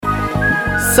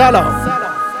سلام،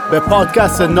 به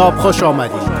پادکست ناب خوش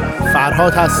آمدید.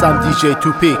 فرهاد هستم، دیجی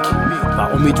توپیک،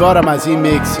 و امیدوارم از این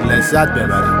میکس لذت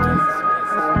ببرید.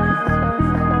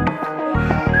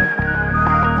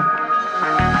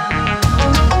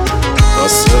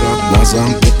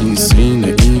 نزن به این سینه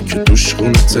این که توش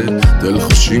خونته، دل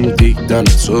خوشیم دیدن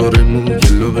طور موی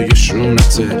لای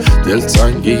شونته، دل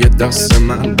تنگی دست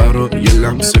من برای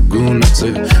لمس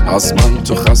گونته، از من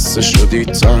تو خسته شدی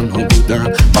تنها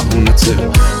بودن بهونته،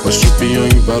 باشو بیا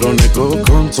این برا نگاه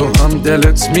کن تو هم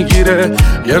دلت میگیره،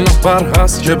 یه نفر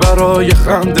هست که برای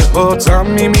خنده هاتم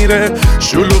میمیره،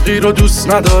 شلوغی رو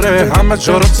دوست نداره همه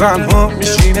جا رو تنها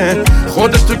میشینه،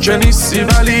 خودتو که نیستی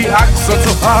ولی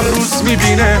عکساتو هر روز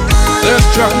میبینه،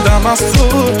 دل کندم از تو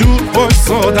دور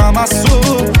بایستادم از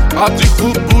تو، قدری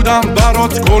خوب بودم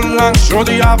برات کلن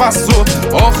شدی عوض تو،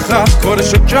 آخر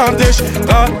کارشو کردش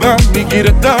قلبم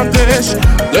میگیره دردش،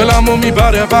 دلمو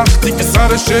میبره وقتی که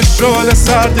سرش شال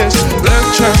سردش، دل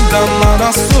کندم من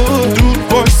از تو دور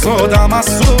بایستادم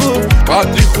از تو،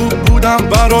 قدری خوب بودم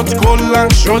برات کلن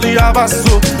شدی عوض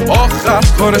تو، آخر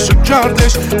کارشو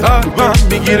کردش قلبم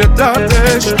میگیره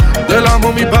دردش،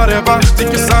 دلمو میبره وقتی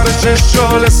که سرش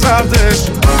شال سردش.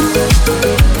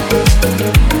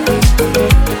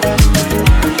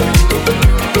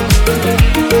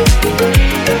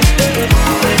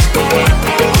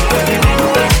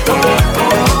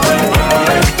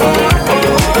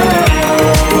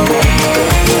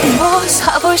 باز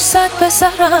هواش زد به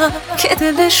سرم که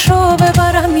دلش رو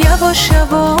ببرم یواش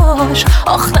یواش،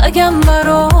 آخ نگم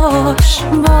براش،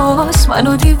 باز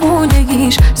منو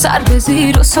دیوونگیش سر به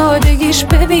زیر و سادگیش،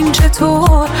 ببین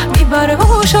چطور میبره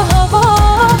هوش و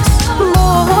حواس،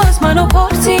 باز منو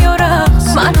پارتی و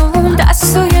رقص، منو اون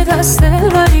دست و یه دست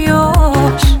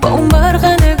دلبریاش، با اون برق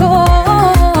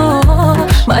نگاه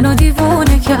منو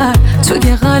دیوونه کرد،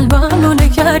 توی قلبم لونه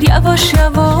کرد، یواش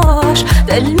یواش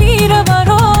دل میره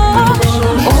براش،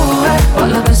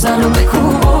 بالا بزن و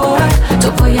بکوب،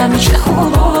 تو پایم چه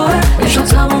خوبه بشو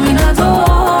تمومی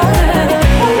نداره،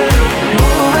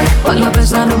 بالا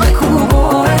بزن و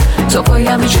بکوب، تو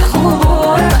پایم چه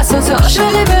خوبه بسات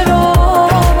عاشقی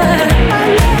برامه،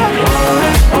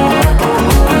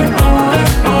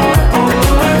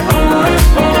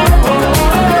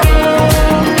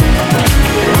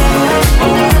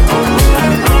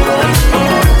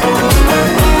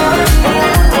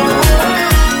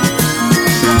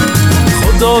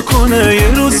 خدا کنه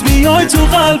یه روز بیای تو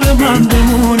قلب من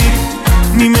بمونی،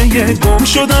 نیمه گم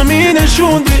شدم این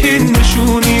نشون به این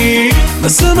نشونی،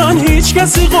 مثل من هیچ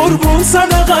کسی قربون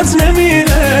صدقت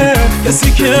نمیره،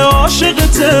 کسی که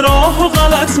عاشقت راه و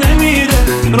غلط نمیره،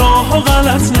 راه و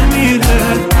غلط نمیره،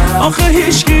 آخه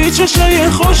هیچکی چشای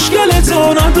خوشگل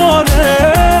تو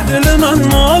نداره، دل من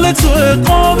مال توه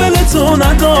قابل تو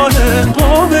نداره،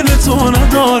 قابل تو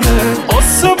نداره،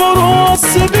 آسه برو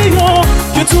آسه بیا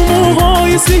که تو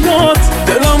موهای زیاد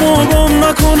دلمو گم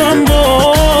نکنم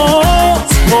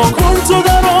با کن تو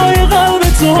درای قلب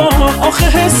تو، آخه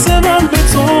حس من به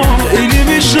تو خیلی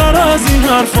بیشتر از این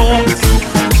حرفات،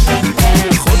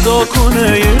 خدا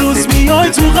کنه یه روز بیای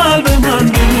تو قلب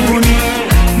من بمونی،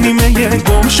 نیمه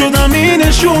گم شدم این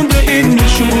نشون به این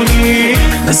نشونی،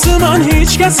 مثل من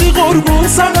هیچ کسی قربون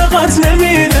صدقت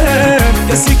نمیره،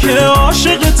 کسی که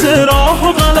عاشقت راه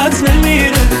و غلط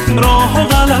نمیره، راه و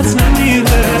غلط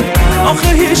نمیره، آخه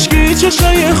هیچکی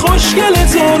چشای خوشگل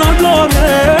تو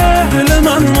نداره، دل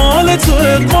من مال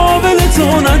توه قابل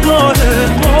تو نداره،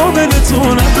 قابل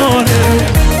تو نداره.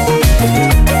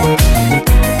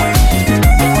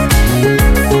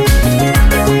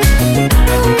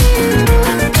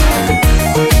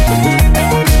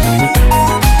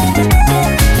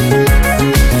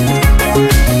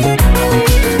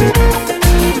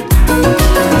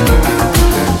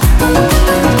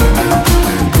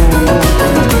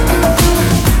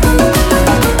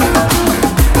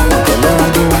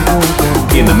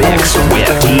 In the mix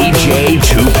with DJ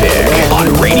Tupic on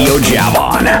Radio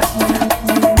Janam.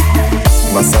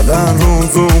 مثلا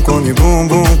روم کنی بوم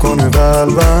بوم کنه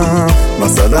قلبم،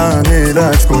 مثلا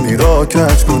ایلج کنی را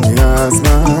کج کنی از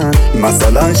من،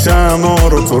 مثلا شمع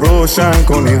رو تو روشن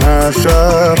کنی هر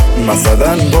شب،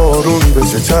 مثلا بارون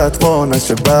بشه چتبا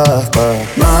نشه به به،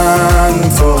 من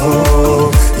تو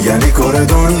یعنی کار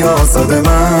دنیا صد،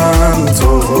 من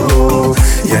تو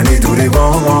یعنی دوری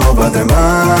با ما بد،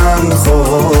 من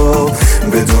خب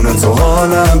بدون تو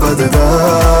حالم بده،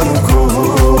 در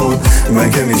کن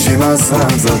مگه میشیم از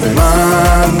هم زده،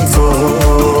 من تو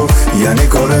یعنی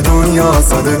کار دنیا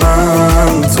صده،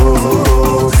 من تو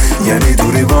یعنی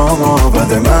دوری با ما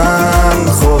بده،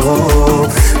 من خب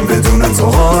بدون تو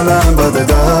حالم بده،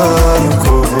 در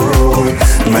کن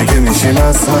مگه میشیم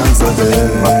از هم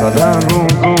زده، مثلا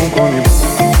روم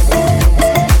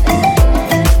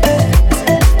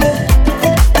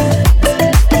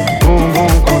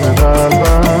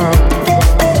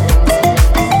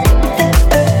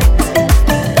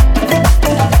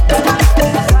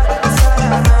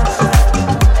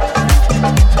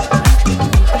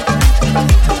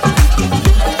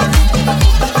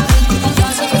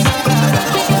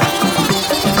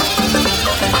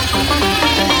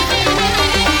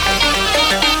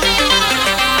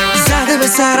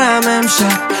سرم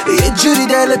امشب یه جوری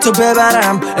دلتو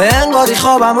ببرم، انقدری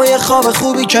خوابم و یه خواب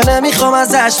خوبی که نمیخوام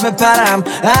ازش بپرم.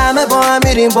 همه با هم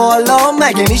میریم بالا،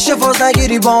 مگه میشه فاز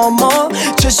نگیری با ما؟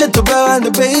 چشتو ببند و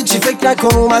به هیچی فکر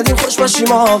نکن، اومدیم خوش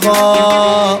باشیم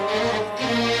آقا.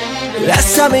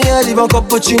 دستم یادی با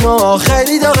کاپوچینو،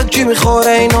 خیلی داغه کی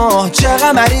میخوره اینا؟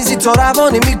 چقدر مریضی تو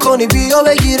روانی میکنی، بیا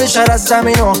بگیره شر از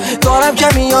زمینو. دارم که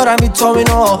میارم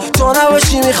ویتامینو، تو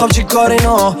نباشی میخوام چی کار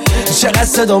اینا؟ چقدر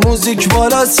صدا موزیک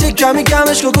بالاست، یه کمی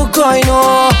کمش کو کوکائینو.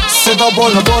 صدا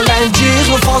بالا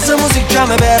بلنجیغ و فاز موزیک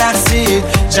کمه برقصید،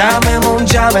 جمعمون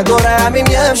جمع دوره همیم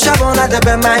یه امشب نده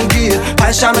به من گیر.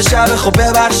 پنجشنبه شب خوب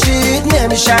ببخشید،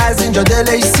 نمیشه از اینجا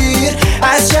دلش سیر.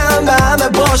 از جنبه همه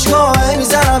باشگاه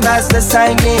میزنم وزن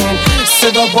سنگین،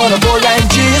 صدا بالا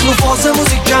بلنجیغ رو فاز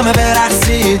موزیک کمه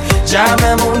برقصید،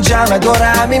 جمعمون جمع دوره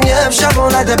همیم یه امشب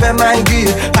نده به من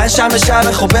گیر. پنجشنبه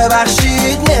شب خوب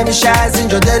ببخشید، نمیشه از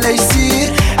اینجا دلش سیر.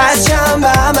 از جنبه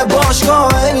همه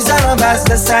باشگاه میزنم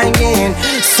وزن سنگین،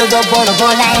 صدا بالا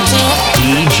بلنجیغ.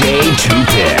 DJ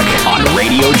Tupic on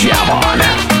Radio Javan.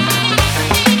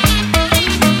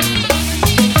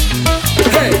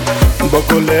 با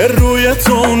گل روی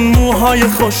تو، اون موهای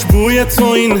خوشبوی تو،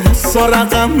 این حسا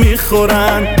رقم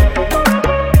میخورن.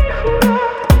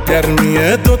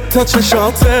 گرمی دوتا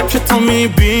چشاته که تا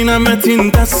میبینمت این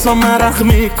دستا مرق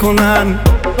میکنن.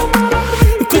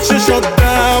 تو چشات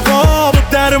دوا و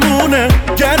درمونه،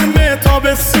 گرمه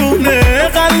تابستونه،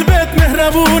 قلبت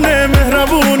مهربونه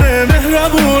مهربونه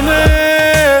مهربونه.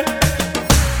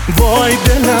 وای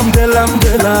دلم دلم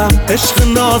دلم، عشق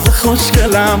ناز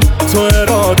خوشگلم، تو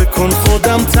اراده کن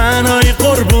خودم تنهایی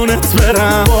قربونت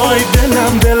برم. وای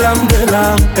دلم دلم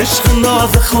دلم، عشق ناز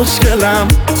خوشگلم،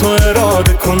 تو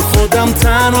اراده کن خودم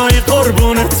تنهایی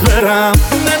قربونت برم.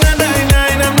 نه نه نه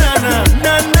نه نه نه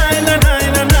نه نه نه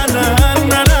نه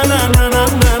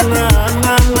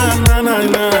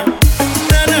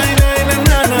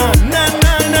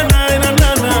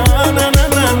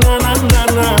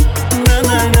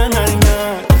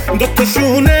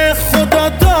دوتاشونه خدا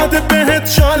داده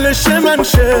بهت چالش من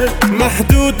شه،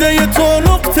 محدوده تو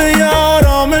نقطه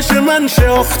آرامش من شه.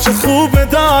 آخ چه خوبه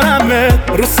دارمه،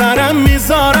 رو سرم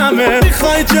میذارمه،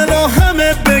 میخوای جلو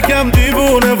همه بگم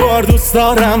دیوونه وار دوست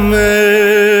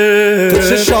دارمه. تو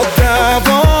چشات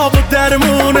دوا و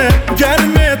درمونه،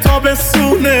 گرمه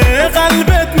تابستونه،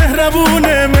 قلبت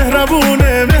مهربونه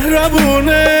مهربونه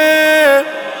مهربونه.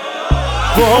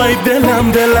 وای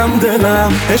دلم دلم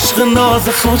دلم، عشق ناز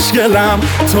خوشگلم،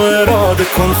 تو اراده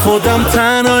کن خودم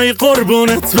تنهایی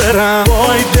قربونت برم.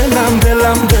 وای دلم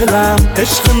دلم دلم،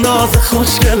 عشق ناز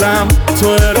خوشگلم، تو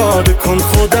اراده کن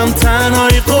خودم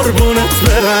تنهایی قربونت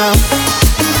برم.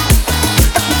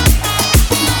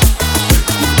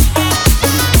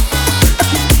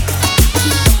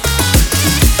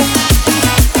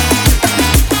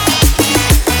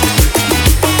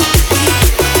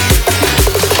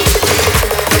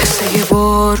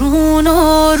 بارون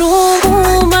آروم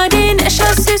اومدی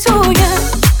نشستی توی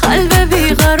قلب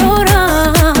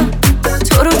بیقرارم،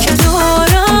 تو رو که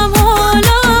دارم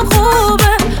حالم خوبه،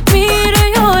 میره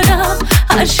یادم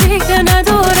هر چی که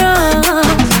ندارم.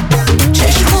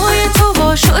 چشمای تو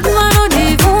با شد منو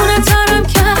دیوونه ترم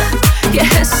کرد، یه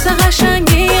حس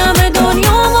قشنگی همه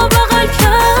دنیامو بغل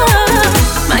کرد.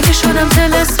 مگه شدم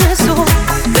طلسم تو،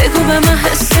 بگو به من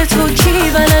حس تو،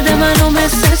 کی بلده منو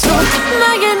مثل تو؟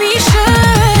 مگه میشه؟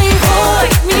 وای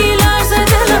میلرزه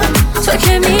دلم، تو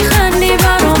که میخندی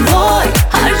برام، وای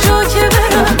هر جا که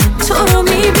برم تو رو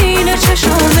میبینه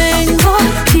چشم، انگار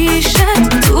پیشت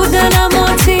تو دلم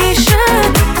آتیشه،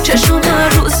 چشم هر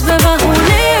روز به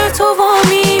بهونه تو وا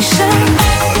میشه.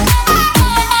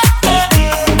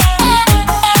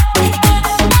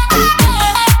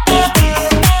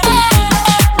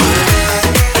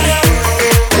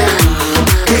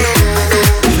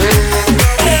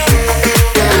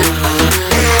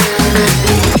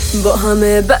 با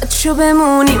همه بچه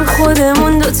بمونیم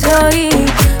خودمون دوتایی،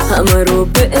 همه رو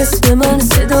به اسم من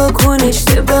صدا کن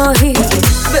اشتباهی،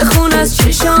 بخون از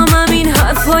چشامم این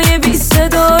حرفای بی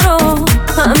صدا رو،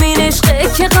 همین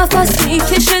عشقه که قفس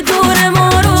میکشه دور ما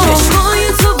رو. چشمای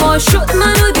تو با شد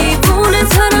منو دیوونه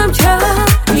ترم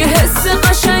کرد، یه حس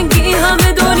قشنگی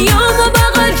همه دنیامو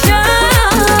بغل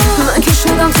کرد. من که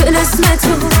شدم طلسم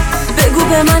تو، بگو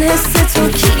به من حس تو،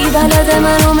 کی بلده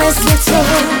منو مثل تو؟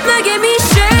 مگه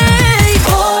میشه؟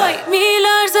 وای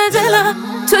میلرزه دلم،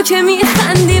 تو که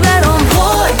میخندی برام،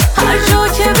 وای هر جا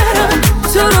که برم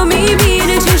تو رو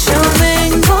میبینه چشم،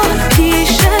 انگار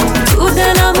پیشت تو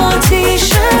دلم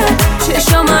آتیشه،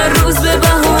 چشم هر روز به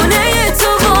بهونه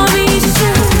تو وا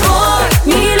میشه. وای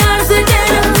میلرزه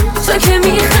دلم، تو که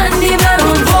میخندی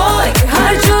برام، وای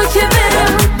هر جا که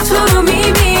برم تو رو میبینه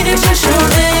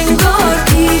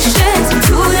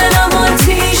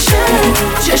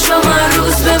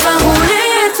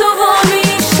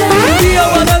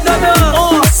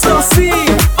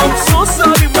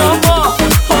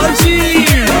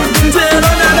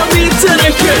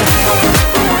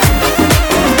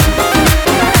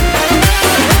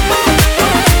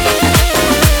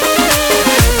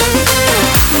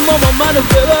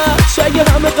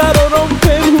همه قرارم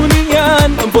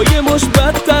پنهونین با یه مش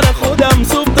بدتر خودم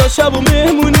صبح تا شب و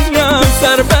مهمونین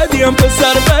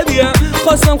پسر بدیم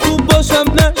خواستم خوب باشم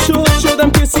نشد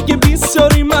شدم کسی که 20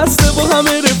 شاری مسته با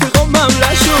همه رفیقام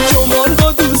مملح شد شمال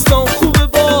با دوستان خوبه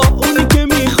با اونی که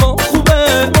میخوام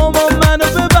خوبه مامان منو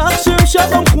ببخشه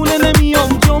شبم خونه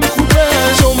نمیام جام خوبه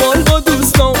شمال با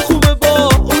دوستان خوبه با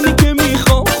اونی که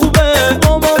میخوام خوبه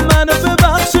مامان منو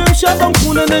ببخشه شبم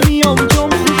خونه نمیام جام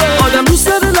خوبه آدم دوست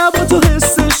داره لباتو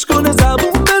حسش کنه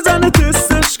زبون بزنه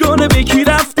تستش کنه بکی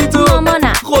رفتی تو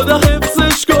مامانم خدا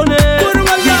حفظش کنه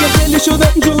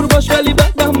شدم جور باش ولی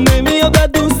بعدم نمیاد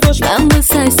از دوست داشت من با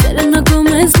سرسر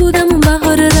گمز بودم اون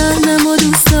بهار رهنم و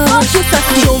دوست داشت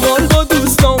شمال با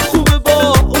دوستان خوبه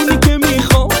با اونی که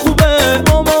میخوام خوبه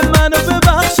مامان منو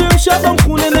ببخشه شبم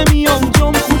خونه نمیام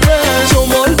جام خوبه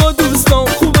شمال با دوستان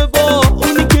خوبه با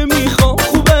اونی که میخوام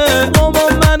خوبه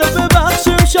مامان منو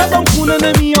ببخشه شبم خونه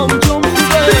نمیام جام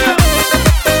خوبه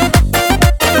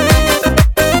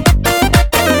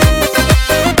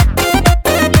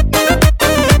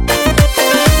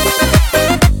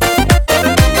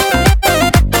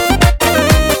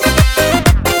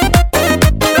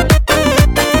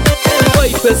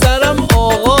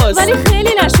ولی خیلی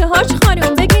نشه هاج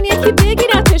خانم بگین یکی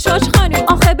بگیرتش هاج خانم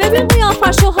آخه ببین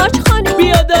قیافش و هاج خانم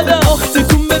بیا دادا آخ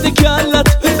تکون بده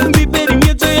کلت بی بریم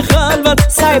یه جای خلوت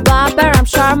سای باید برم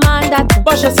شرمندت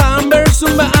باشه سهم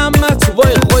برسون به امت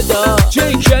وای خدا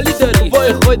چه کلی داری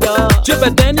وای خدا چه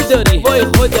بدنی داری وای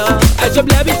خدا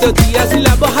عجب لبی دادی از این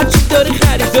لبا هرچی داری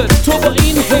خریداری تو با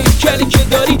این هیکلی که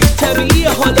داری طبیعی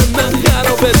حال من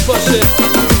خرابت باشه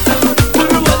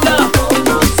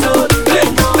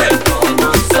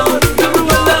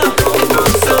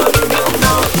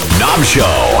Naab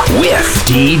Show with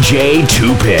DJ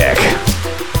Tupic.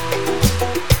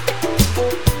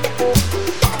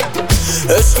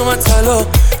 عشق من طلا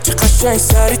چه قشنگ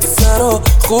سری تو سرا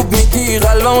خوب میدی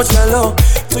قلبمو جلا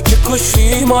تو که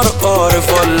کشی ما رو آره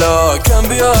والا کم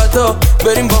بیا ادا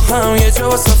بریم با هم یه جا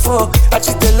و صفا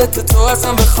هرچی دلت تو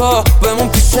ازم بخوا بمون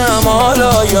پیشم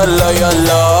حالا یالا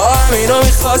یالا همینو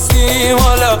میخواستیم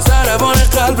حالا ضربان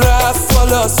قلب رفت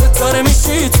بالا ستاره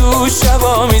میشی تو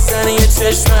شبا میزنی یه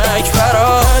چشمک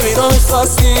برا همینو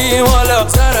میخواستیم حالا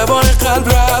ضربان قلب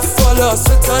رفت بالا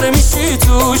ستاره میشی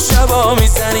تو شبا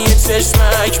میزنی یه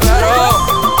چشمک برا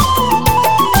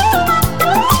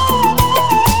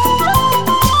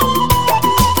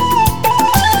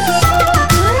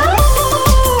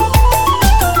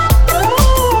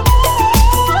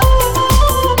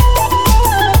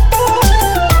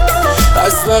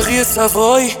از بقیه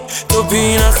صفایی تو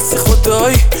بینقص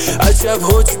خدایی عجب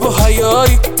حجب و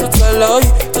حیایی تو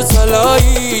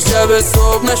تلایی شب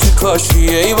صبح نشه کاشی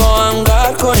ای با هم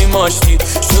قر کنی ماشتی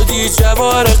شدی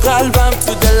جوار قلبم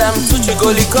تو دلم تو چه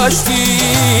گلی کاشتی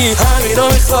همین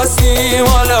رو میخواستیم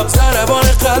حالا ضربان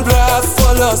قلب رفت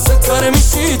بالا ستاره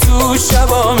میشی تو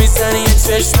شبا میزنی یه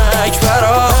چشمک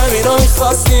برا همین رو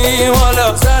میخواستیم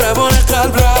حالا ضربان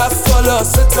قلب رفت بالا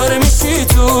ستاره میشی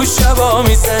تو شبا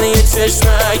میزنی یه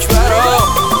چشمک برا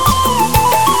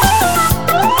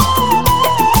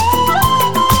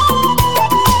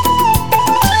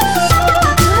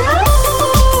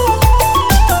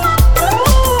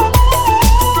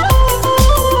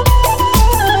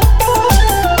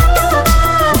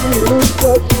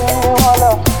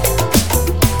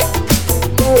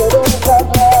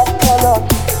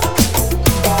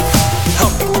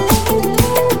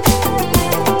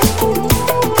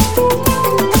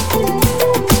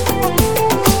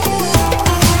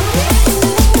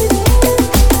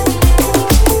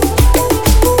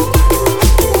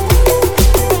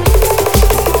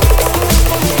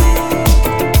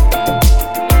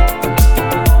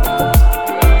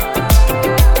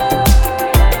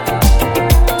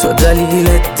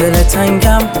دل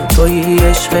تنگم توی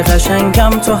عشق قشنگم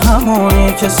تو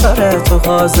همونی که سر تو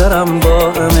حاضرم با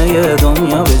همه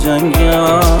دنیا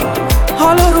بجنگم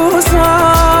حالا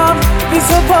روزم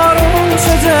ریز بارون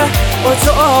شده با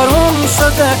تو آروم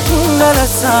شده این دل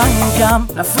سنگم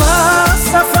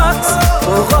نفس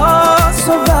اوقات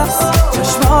و بس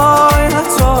چشمای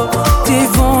تو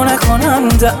دیوونه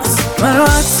کننده است من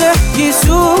رد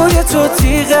گیسوی تو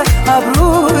تیغ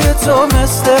ابروی تو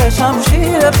مثل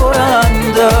شمشیر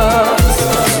برنده است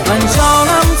من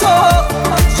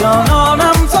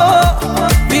جانانم تو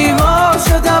بیمار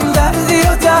شدم دردی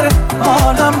و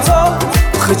درمانم تو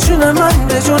آخه جون من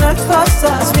به جونت بست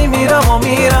است میمیرم و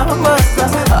میرم بست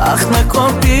است اخ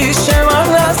نکن پیش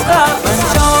من از قلب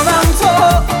من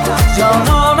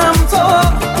جانانم تو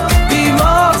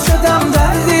بیمار شدم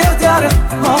دردی و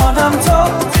درمانم تو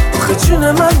آخه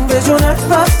جون من به جونت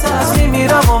بست است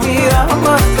میمیرم و میرم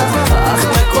بست است اخ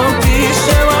نکن پیش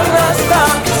من از قلب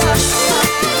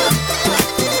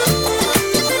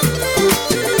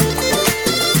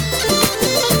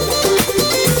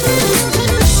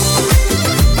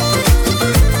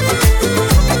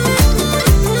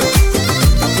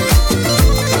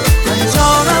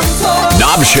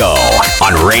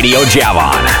Radio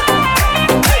Javan.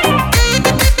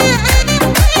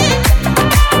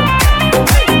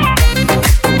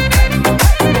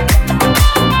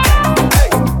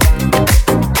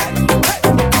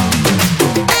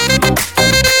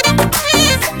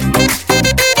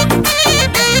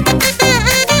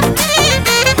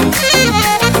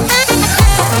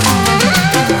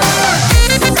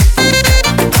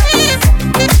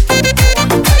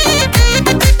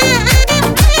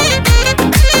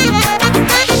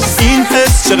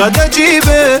 چقدر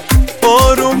عجیبه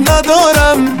آروم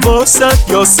ندارم واسط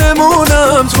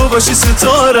یاسمونم تو باشی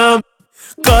ستارم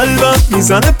قلبم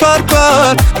میزنه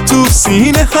پرپر تو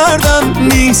سینه هردم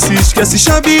نیست هیچ کسی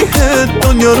شبیه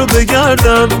دنیا رو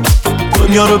بگردم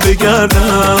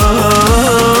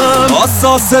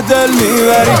اساس دل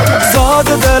میبری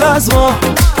ساده دل از ما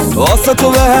واسه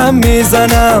تو به هم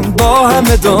میزنم با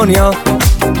همه دنیا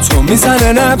تو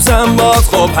میزنه نبزم باز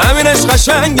خب همینش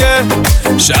قشنگه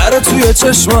شهر توی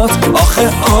چشمات آخه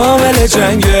عامل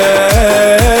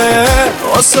جنگه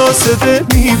اساس دل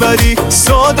میبری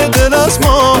ساده دل از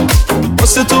ما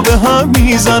واسه تو به هم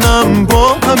میزنم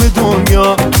با همه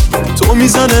دنیا تو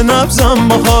میزنه نبزم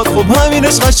باهات خب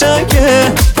همینش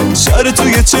قشنگه شهر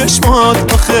توی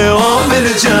چشمات آخه عامل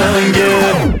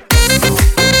جنگه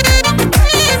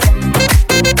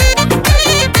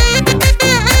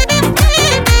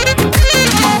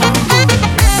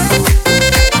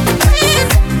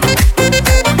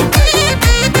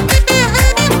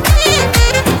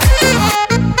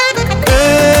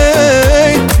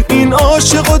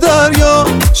عاشق و دریا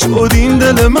شد این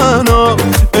دل منو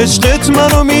عشقت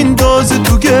منو میندازه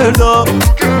تو گردا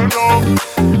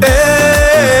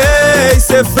ای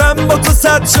صفرم با تو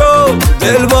صد شد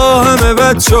دل با همه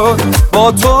بد شد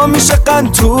با تو میشه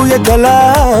قند توی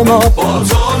دلم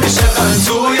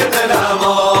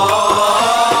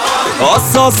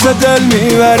اساس دل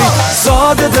میبری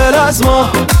ساده دل از ما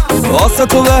واسه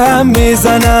تو به هم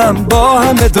میزنم با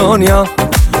همه دنیا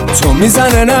تو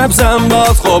میزنه نبزم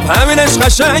باز خب همینش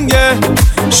قشنگه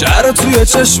شهر توی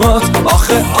چشمات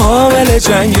آخه عامل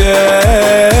جنگه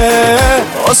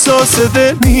اساس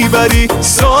دل میبری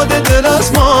ساده دل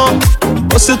از ما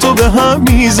واسه تو به هم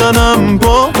میزنم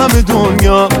با همه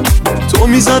دنیا تو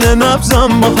میزنه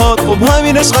نبزم باهات خب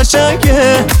همینش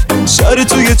قشنگه شهر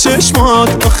توی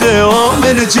چشمات آخه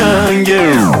عامل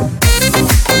جنگه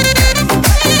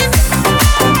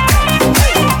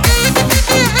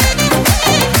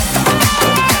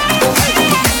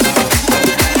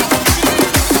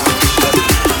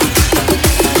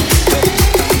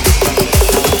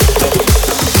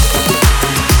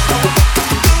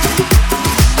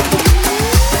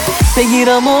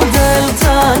بگیرم و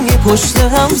دلتنگ پشت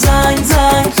هم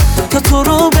زنگ تا تو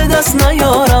رو به دست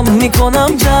نیارم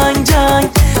میکنم جنگ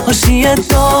حاشیت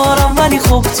دارم ولی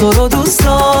خب تو رو دوست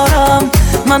دارم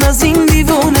من از این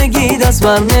دیوونگی دست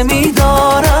بر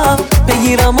نمیدارم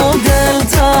بگیرم و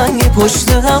دلتنگ پشت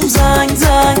هم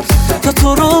زنگ تا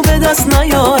تو رو به دست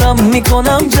نیارم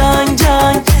میکنم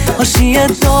جنگ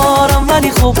حاشیت دارم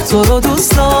ولی خب تو رو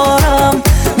دوست دارم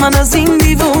من از این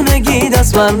دیوونگی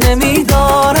دست بر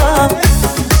نمیدارم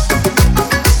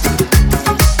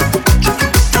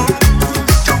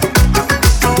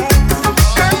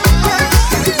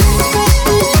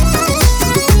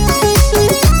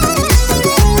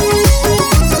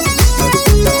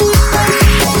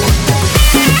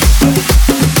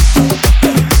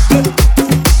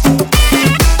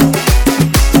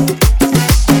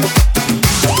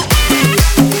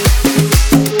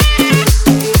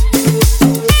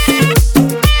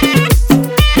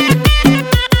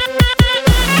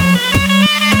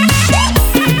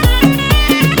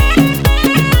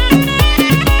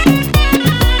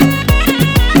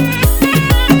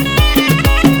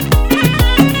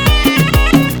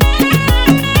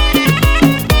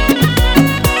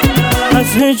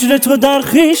هجر تو در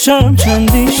خیشم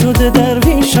چندی شده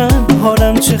درویشم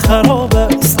حالم چه خراب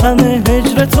است همه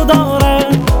هجر تو دارم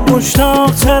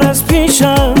مشتاق تر از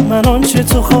پیشم من آنچه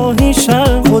تو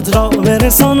خواهیشم خود را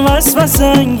برسان وسوسه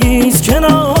انگیز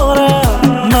کنارم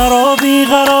مرا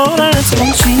بیقرارت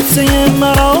کن چیزه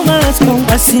مرامت کن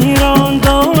اسیران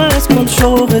دامت کن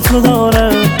شوق تو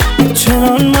دارم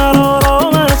چنان مرا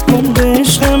رامت کن به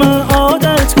عشق من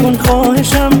عادت کن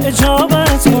خواهشم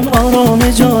اجابت کن آرام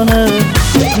جانم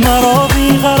مرا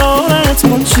بیقرارت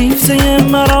کن چیفته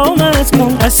مرامت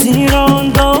کن اسیران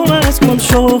دامت کن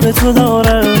شوق تو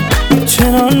دارم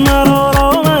چنان مرا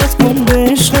رامت کن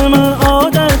به عشق من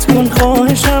عادت کن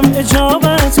خواهشم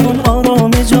اجابت کن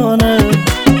آرام جانم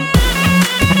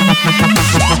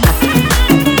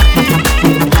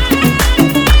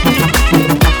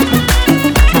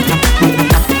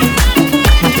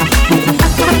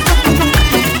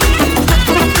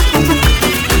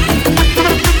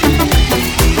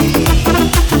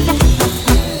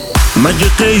مگه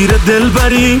غیر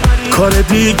دلبری کار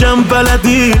دیگم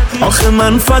بلدی؟ آخه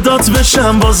من فدات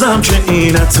بشم بازم که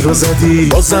اینت رو زدی،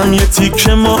 بازم یه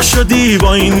تیکه ماه شدی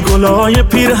با این گلای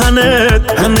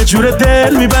پیرهنت، همه جور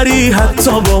دل میبری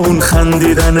حتی با اون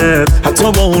خندیدنت،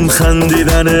 حتی با اون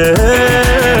خندیدنت.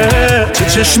 چه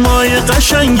چشمای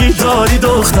قشنگی داری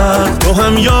دختر، تو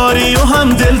هم یاری و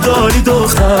هم دل داری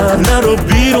دختر، نرو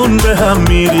بیرون به هم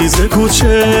میریزه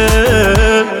کوچه،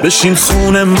 بشین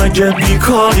خونه مگه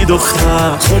بیکاری دختر.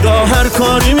 خدا هر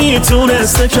کاری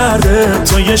میتونسته کرده،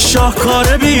 تو یه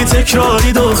شاهکار بی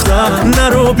تکراری دختر،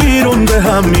 نرو بیرون به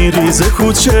هم میریزه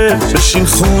کوچه، بشین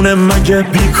خونه مگه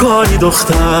بیکاری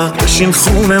دختر، بشین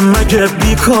خونه مگه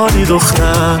بیکاری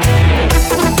دختر.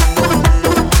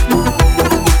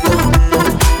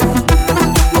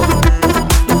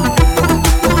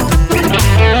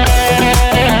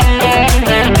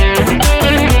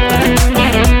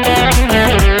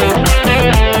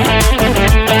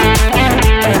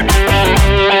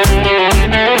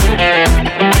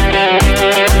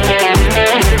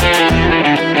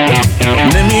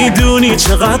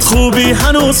 چقدر خوبی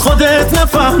هنوز خودت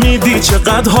نفهمیدی،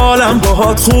 چقدر حالم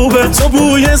باهات خوبه تو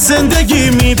بوی زندگی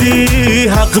میدی،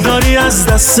 حق داری از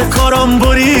دست کارام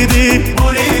بریدی،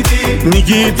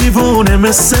 میگی دیوونه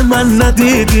مثل من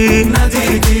ندیدی،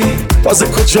 تازه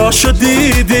کجاشو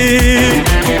دیدی؟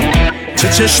 چه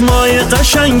چشمای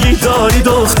قشنگی داری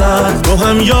دختر، تو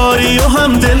هم یاری و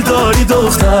هم دل داری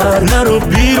دختر، نرو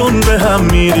بیرون به هم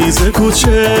میریزه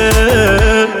کوچه،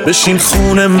 بشین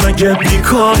خونه مگه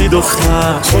بیکاری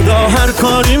دختر. خدا هر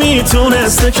کاری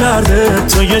میتونسته کرده،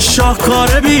 تو یه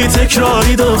شاهکار بی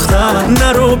تکراری دختر،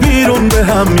 نرو بیرون به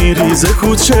هم میریزه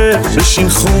کوچه، بشین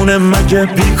خونه مگه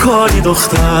بیکاری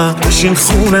دختر، بشین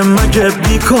خونه مگه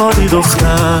بیکاری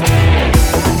دختر.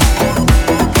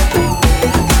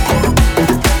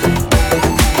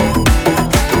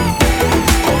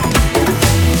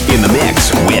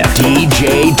 With DJ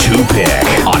Tupic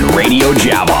on Radio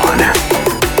Javon.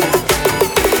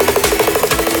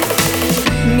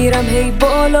 میرم هی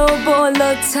بالا و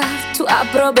بالاتر تو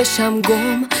ابرا بشم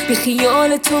گم، بی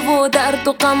خیال تو و درد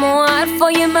و غم و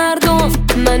حرفای مردم،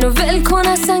 منو ول کن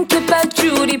اصلا که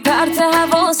بدجوری پرت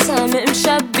حواسم،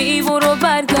 امشب بی برو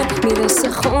برگرد میرسه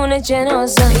خونه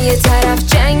جنازم، یه طرف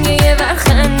جنگه یه ور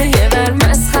خنده یه ور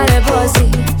مسخره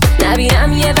بازی،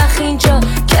 نبینم یه وقت اینجا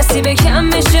کسی به کم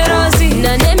بشه رازی،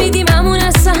 نه نمیدیم همون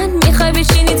اصلا میخوای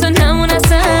بشینی تو نمون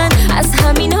اصلا، از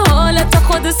همین حالت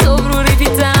خود صبح رو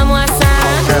ریپیتم و اصلا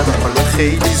حالا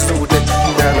خیلی زوده،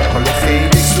 حالا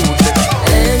خیلی زوده،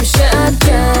 امشب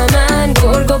جمعن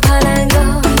گرگ و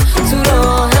پلنگا تو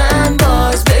راهن،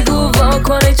 باز بگو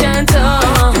واکنه چند تا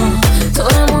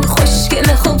تو همون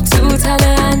خوشگل خوب تو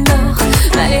تله انداخت،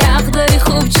 ولی حق داری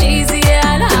خوب چیزیه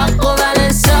الحق و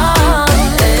بلنسان.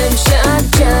 امشب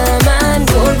جمعن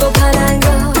گرگ و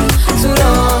پلنگا تو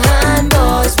راهن،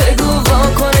 باز بگو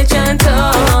واکنه چند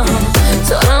تا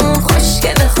تو همون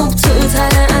خوشگل خوب تو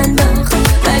تله انداخت،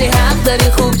 ولی حق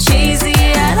داری خوب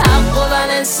چیزیه الحق و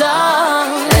بلنسان.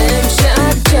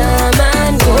 امشب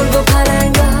جمعن گرگ و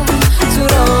پلنگا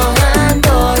تو راهن،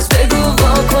 باز بگو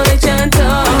واکنه چند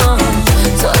تا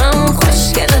تو همون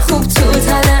خوشگل خوب تو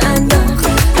تله انداخت،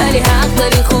 ولی حق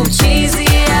داری خوب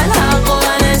چیزیه الحق و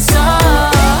بلنسان.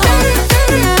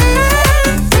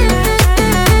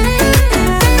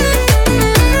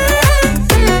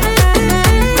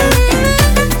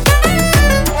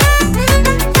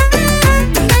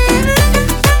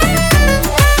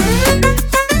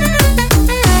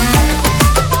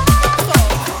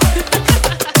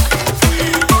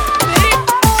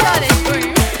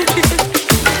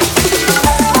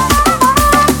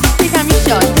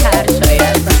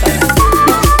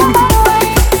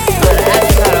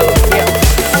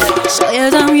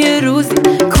 شایدم یه روزی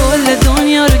کل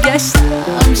دنیا رو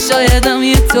گشتم، شایدم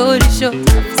یه طوری شد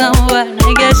رفتم و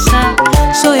برنگشتم،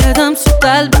 شایدم تو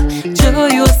قلبم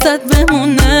جایی وسط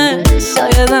بمونه،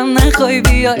 شایدم نخوای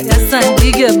بیای اصلا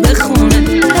دیگه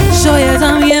بخونه،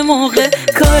 شایدم یه موقع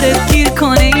کارت گیر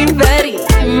کنه این بری،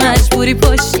 مجبوری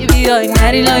پاشی بیای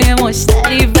نری لای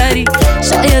مشتری بری،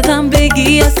 شایدم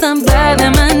بگی اصلا بعد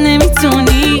من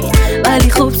نمیتونی، ولی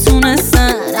خب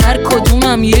تونستن هر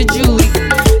کدومم یه جوری،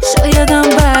 شایدم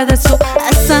بعد تو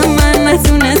اصلا من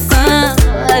نتونستم،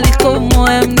 ولی خب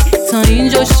مهم نی تا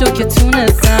اینجا شو که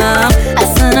تونستم،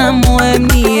 اصلا هم مهم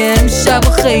نی امشب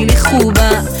و خیلی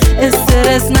خوبم،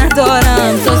 استرس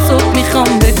ندارم تا صبح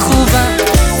میخوام بکوبم،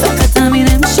 فقط همین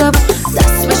امشب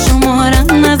دست به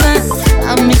شمارم نزن،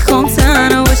 من میخوام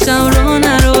تنها باشم رو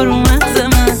نرو رو مغز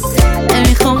من،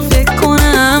 نمیخوام فکر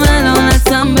کنم الان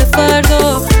اصلا به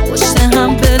فردا پشت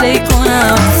هم پلی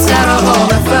کنم سراغا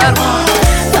بفرما،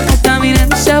 فقط همین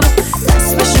امشب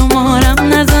دست به شمارم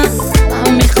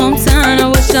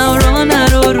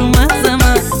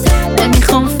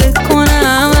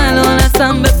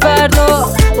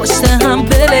هم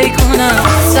پلی کنم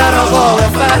سراغا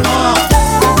بفرما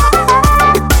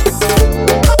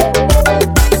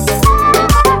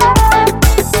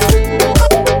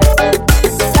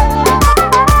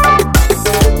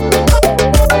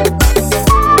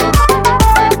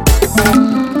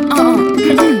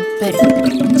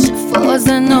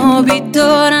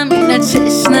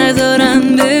چشم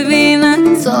ندارن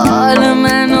ببینن تا حال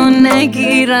منو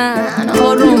نگیرن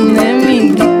آروم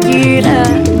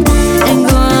نمیگیرن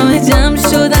انگار همه جمع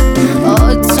شدن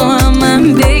تو هم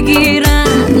من بگیرن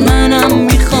منم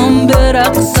میخوام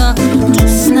برقصم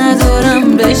دوست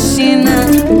ندارم بشینن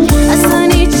اصلا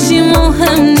هیچی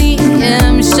مهم نی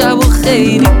امشب و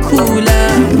خیلی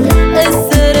کولم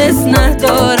استرس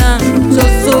ندارم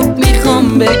تا صبح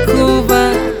میخوام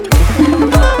بکوبم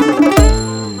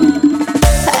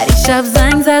شب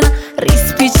زنگ زدم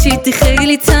ریس پیچیدی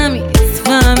خیلی تمیز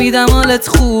فهمیدم حالت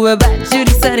خوبه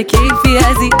بدجوری سر کیفی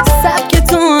عزیز سبک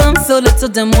تو هم سالتو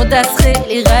دمو دست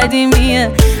خیلی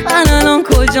قدیمیه من الان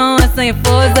کجام اصلا یه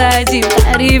فاز عجیب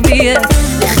غریبیه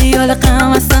خیال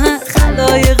غم اصلا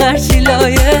خلای غرشی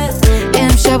لایه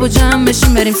امشب و جمع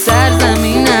بشیم بریم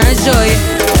سرزمین عجایب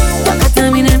فقط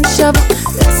همین امشب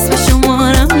دست به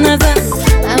شمارم نزن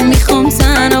من میخوام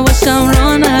تنها باشم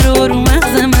را نرو رو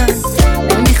مغز من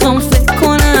نمیخوام فکر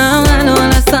کنم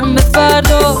الان اصلا به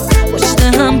فردا پشت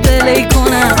هم پلی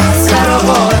کنم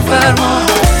سراغا بفرما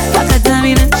فقط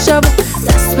همین شب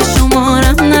دست به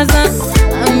شمارم نزن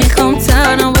من میخوام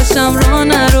تنها باشم را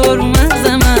نرو رو مغز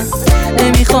من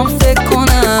نمیخوام فکر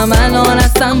کنم الان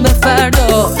اصلا به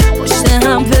فردا پشت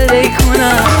هم پلی